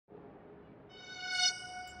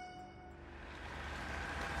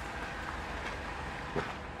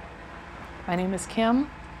My name is Kim.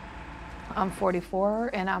 I'm 44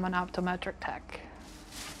 and I'm an optometric tech.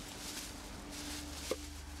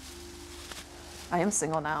 I am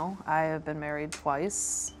single now. I have been married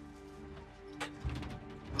twice.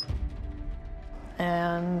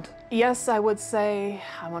 And yes, I would say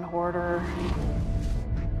I'm a hoarder.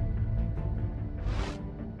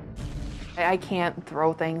 I can't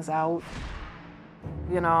throw things out.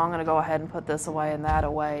 You know, I'm gonna go ahead and put this away and that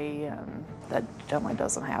away, and that generally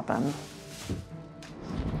doesn't happen.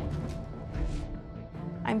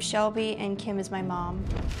 I'm Shelby and Kim is my mom.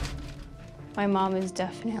 My mom is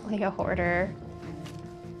definitely a hoarder.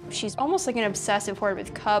 She's almost like an obsessive hoarder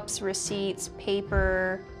with cups, receipts,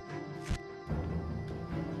 paper.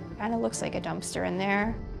 Kind of looks like a dumpster in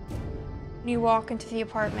there. When you walk into the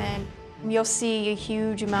apartment, you'll see a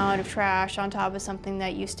huge amount of trash on top of something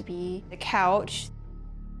that used to be a couch.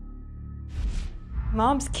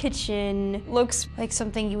 Mom's kitchen looks like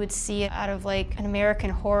something you would see out of like an American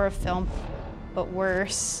horror film, but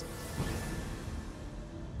worse.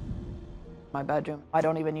 My bedroom, I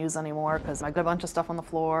don't even use anymore because I got a bunch of stuff on the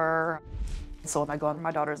floor. So I go into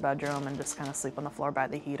my daughter's bedroom and just kind of sleep on the floor by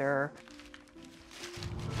the heater.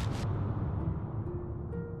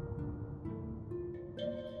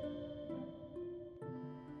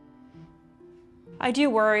 I do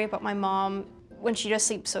worry about my mom when she does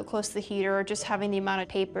sleep so close to the heater, or just having the amount of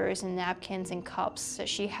papers and napkins and cups that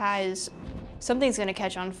she has. Something's gonna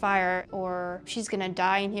catch on fire or she's gonna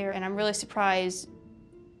die in here, and I'm really surprised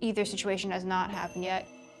either situation has not happened yet.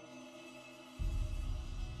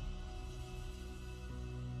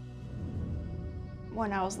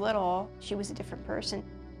 When I was little, she was a different person.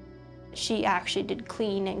 She actually did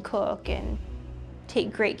clean and cook and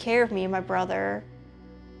take great care of me and my brother.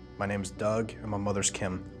 My name's Doug and my mother's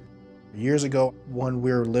Kim. Years ago, when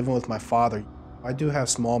we were living with my father, I do have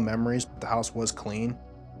small memories. The house was clean,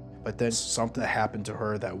 but then something happened to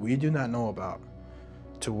her that we do not know about,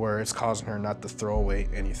 to where it's causing her not to throw away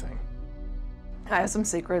anything. I have some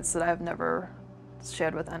secrets that I've never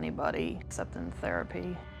shared with anybody except in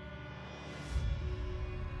therapy.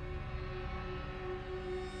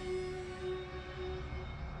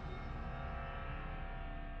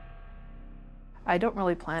 I don't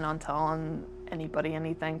really plan on telling anybody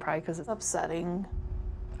anything, probably because it's upsetting.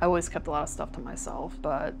 I always kept a lot of stuff to myself,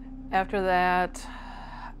 but after that,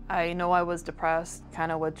 I know I was depressed,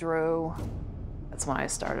 kind of withdrew. That's when I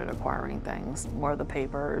started acquiring things, more of the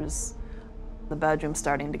papers, the bedroom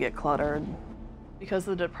starting to get cluttered. Because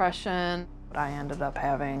of the depression, I ended up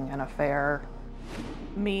having an affair.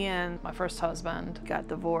 Me and my first husband got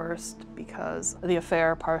divorced because of the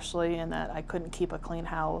affair, partially, and that I couldn't keep a clean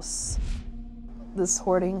house. This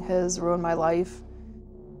hoarding has ruined my life.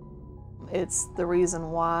 It's the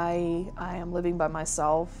reason why I am living by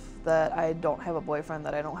myself, that I don't have a boyfriend,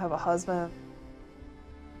 that I don't have a husband.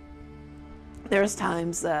 There's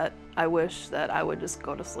times that I wish that I would just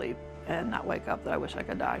go to sleep and not wake up, that I wish I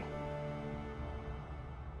could die.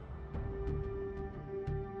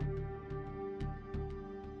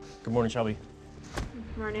 Good morning, Shelby.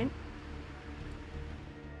 Good morning.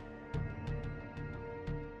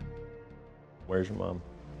 Where's your mom?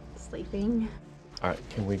 Sleeping. All right,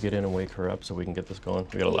 can we get in and wake her up so we can get this going?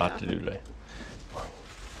 We got a lot to do today.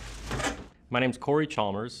 My name's Corey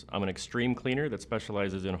Chalmers. I'm an extreme cleaner that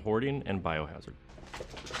specializes in hoarding and biohazard.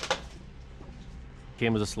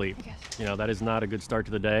 Kim is asleep. You know, that is not a good start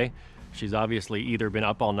to the day. She's obviously either been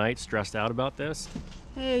up all night, stressed out about this.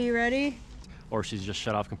 Hey, are you ready? Or she's just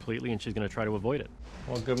shut off completely and she's gonna try to avoid it.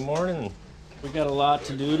 Well, good morning. We got a lot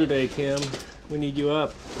to do today, Kim. We need you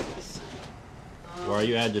up. Why are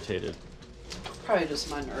you agitated? Probably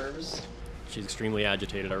just my nerves. She's extremely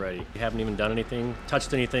agitated already. You haven't even done anything,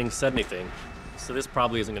 touched anything, said anything. So this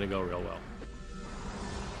probably isn't gonna go real well.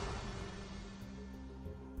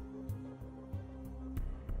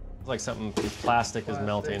 It's like something plastic is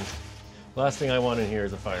melting. The last thing I want in here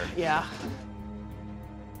is a fire. Yeah.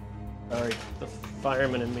 Sorry, the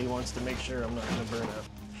fireman in me wants to make sure I'm not gonna burn up.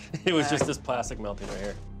 It was just this plastic melting right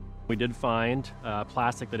here. We did find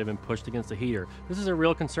plastic that had been pushed against the heater. This is a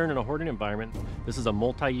real concern in a hoarding environment. This is a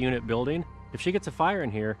multi-unit building. If she gets a fire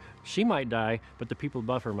in here, she might die, but the people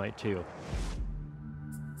above her might too.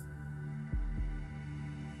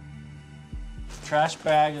 Trash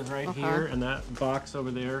bag is right here, and that box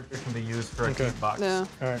over there can be used for a keep box,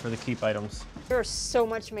 for the keep items. There's so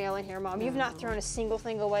much mail in here, Mom. You've not thrown a single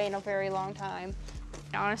thing away in a very long time.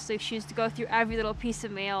 Honestly, if she was to go through every little piece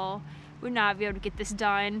of mail, would not be able to get this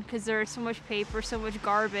done because there's so much paper, so much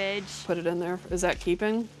garbage. Put it in there. Is that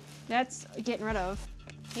keeping? That's getting rid of.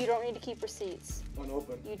 You don't need to keep receipts.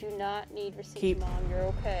 Unopened. You do not need receipts, Keep. Mom. You're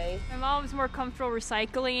okay. My mom's more comfortable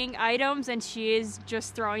recycling items and she is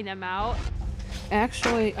just throwing them out.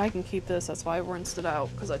 Actually, I can keep this. That's why I rinsed it out,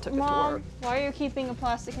 because I took it to Mom, work. why are you keeping a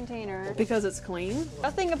plastic container? Because it's clean.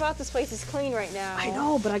 Nothing about this place is clean right now. I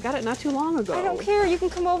know, but I got it not too long ago. I don't care. You can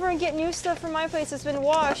come over and get new stuff from my place that's been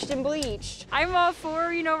washed and bleached. I'm all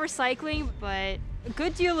for, you know, recycling, but a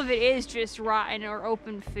good deal of it is just rotten or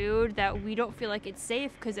open food that we don't feel like it's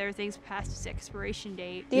safe because everything's past its expiration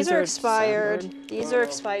date. These are are expired. standard. These are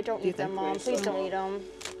expired. Don't Do you eat them, think Mom. Please don't eat them.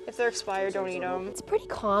 If they're expired, don't eat them. It's pretty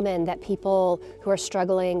common that people who are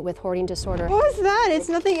struggling with hoarding disorder What was that? It's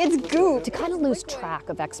nothing. It's goop. to kind of lose track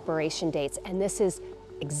of expiration dates, and this is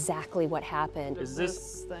exactly what happened. Is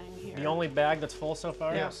this thing here? the only bag that's full so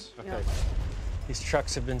far? Yes. Okay. Yep. These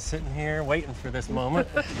trucks have been sitting here waiting for this moment.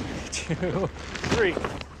 2, 3.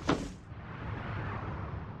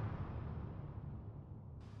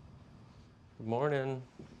 Good morning.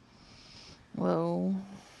 Well,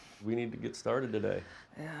 We need to get started today.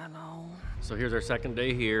 yeah, I know. So here's our second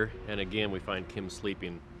day here, and again we find Kim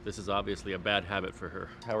sleeping. This is obviously a bad habit for her.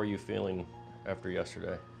 How are you feeling after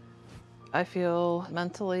yesterday? I feel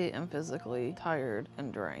mentally and physically tired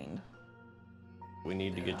and drained. We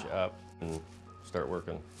need to get you up and start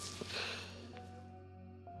working.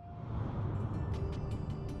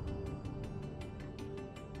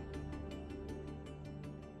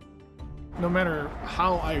 No matter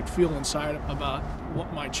how I feel inside about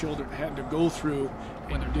what my children had to go through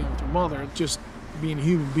when they're dealing with their mother, just being a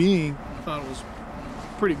human being, I thought it was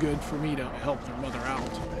pretty good for me to help their mother out.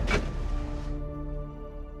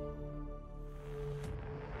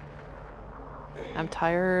 I'm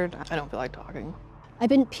tired. I don't feel like talking. I've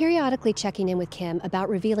been periodically checking in with Kim about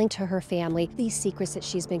revealing to her family these secrets that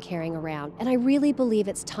she's been carrying around. And I really believe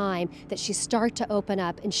it's time that she start to open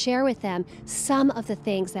up and share with them some of the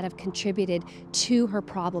things that have contributed to her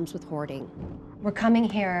problems with hoarding. We're coming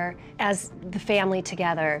here as the family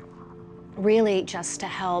together, really just to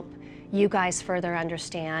help you guys further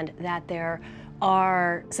understand that there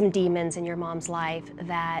are some demons in your mom's life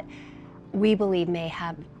that we believe may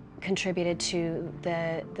have contributed to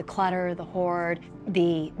the clutter, the hoard,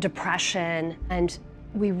 the depression, and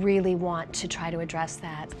we really want to try to address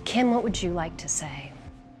that. Kim, what would you like to say?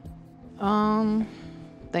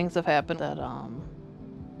 Things have happened that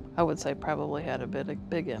I would say probably had a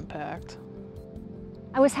big impact.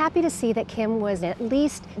 I was happy to see that Kim was at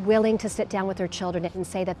least willing to sit down with her children and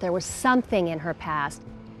say that there was something in her past.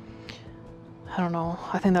 I don't know.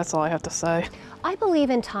 I think that's all I have to say. I believe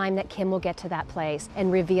in time that Kim will get to that place and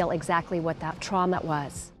reveal exactly what that trauma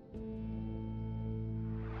was.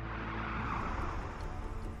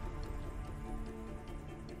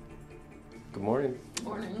 Good morning.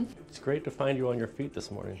 Morning. It's great to find you on your feet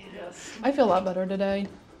this morning. Yes. I feel a lot better today.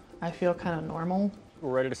 I feel kind of normal. We're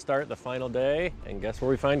ready to start the final day, and guess where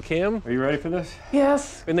we find Kim? Are you ready for this?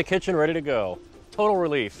 Yes. In the kitchen, ready to go. Total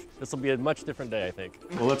relief. This will be a much different day, I think.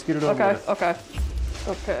 Well, let's get it over Okay, with. okay.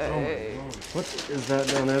 Okay. What is that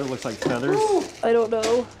down there that looks like feathers? I don't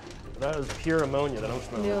know. That is pure ammonia. That don't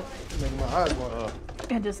smell. Yep. Make my eyes water.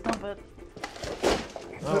 And just dump it.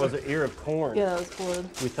 Oh, it was an ear of corn. Yeah, that's good.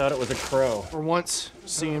 We thought it was a crow. For once,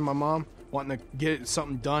 seeing my mom wanting to get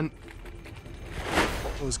something done,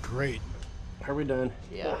 it was great. Are we done?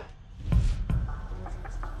 Yeah.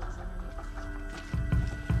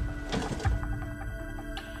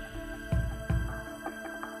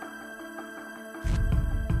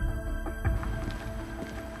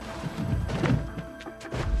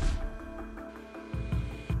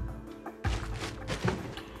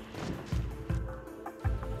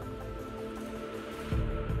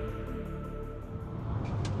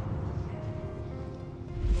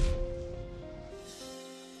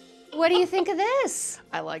 What do you think of this?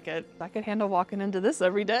 I like it. I could handle walking into this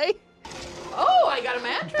every day. Oh, I got a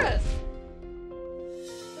mattress.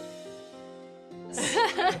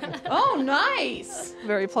 Oh, nice.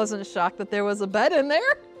 Very pleasant shock that there was a bed in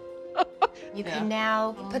there. You can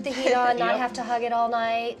now put the heat on, not have to hug it all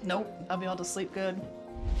night. Nope, I'll be able to sleep good.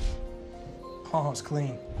 Oh, it's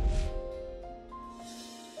clean.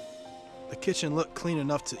 The kitchen looked clean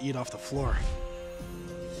enough to eat off the floor,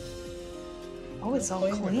 Oh, it's all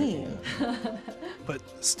clean. but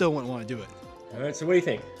still wouldn't want to do it. All right, so what do you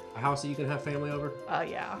think? A house that you can have family over?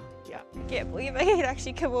 Yeah. I can't believe I could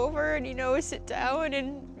actually come over and, you know, sit down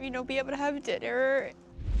and, you know, be able to have dinner.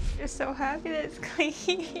 Just so happy that it's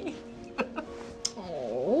clean.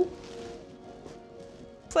 Oh.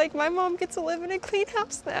 It's like my mom gets to live in a clean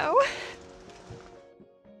house now.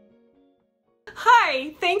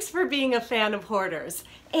 Hi, thanks for being a fan of Hoarders.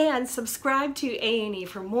 And subscribe to A&E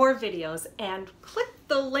for more videos and click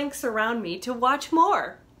the links around me to watch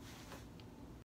more.